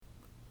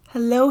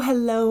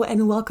Hello,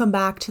 and welcome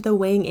back to the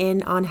Weighing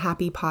In on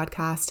Happy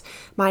podcast.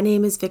 My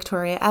name is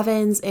Victoria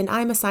Evans, and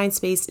I'm a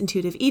science-based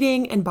intuitive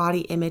eating and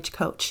body image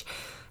coach.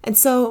 And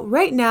so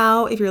right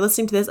now, if you're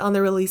listening to this on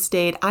the release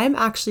date, I'm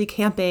actually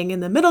camping in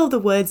the middle of the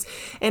woods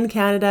in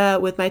Canada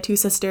with my two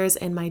sisters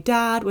and my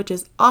dad, which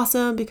is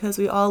awesome because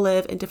we all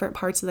live in different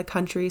parts of the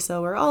country.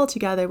 So we're all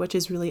together, which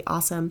is really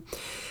awesome.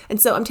 And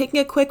so I'm taking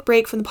a quick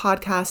break from the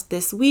podcast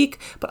this week,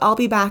 but I'll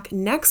be back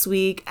next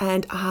week.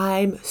 And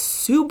I'm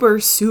super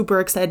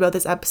excited about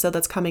this episode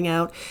that's coming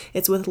out.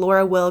 It's with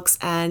Laura Wilkes,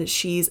 and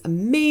she's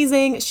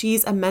amazing.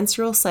 She's a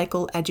menstrual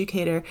cycle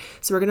educator.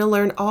 So we're going to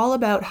learn all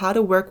about how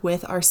to work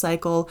with our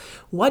cycle,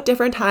 what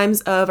different times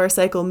of our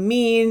cycle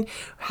mean,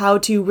 how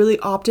to really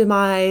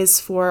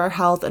optimize for our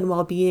health and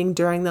well-being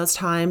during those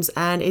times.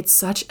 And it's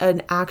such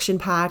an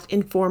action-packed,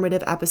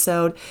 informative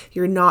episode.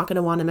 You're not going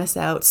to want to miss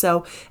out.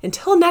 So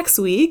until next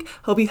week,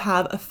 hope you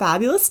have a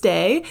fabulous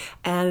day,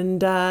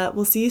 and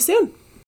we'll see you soon.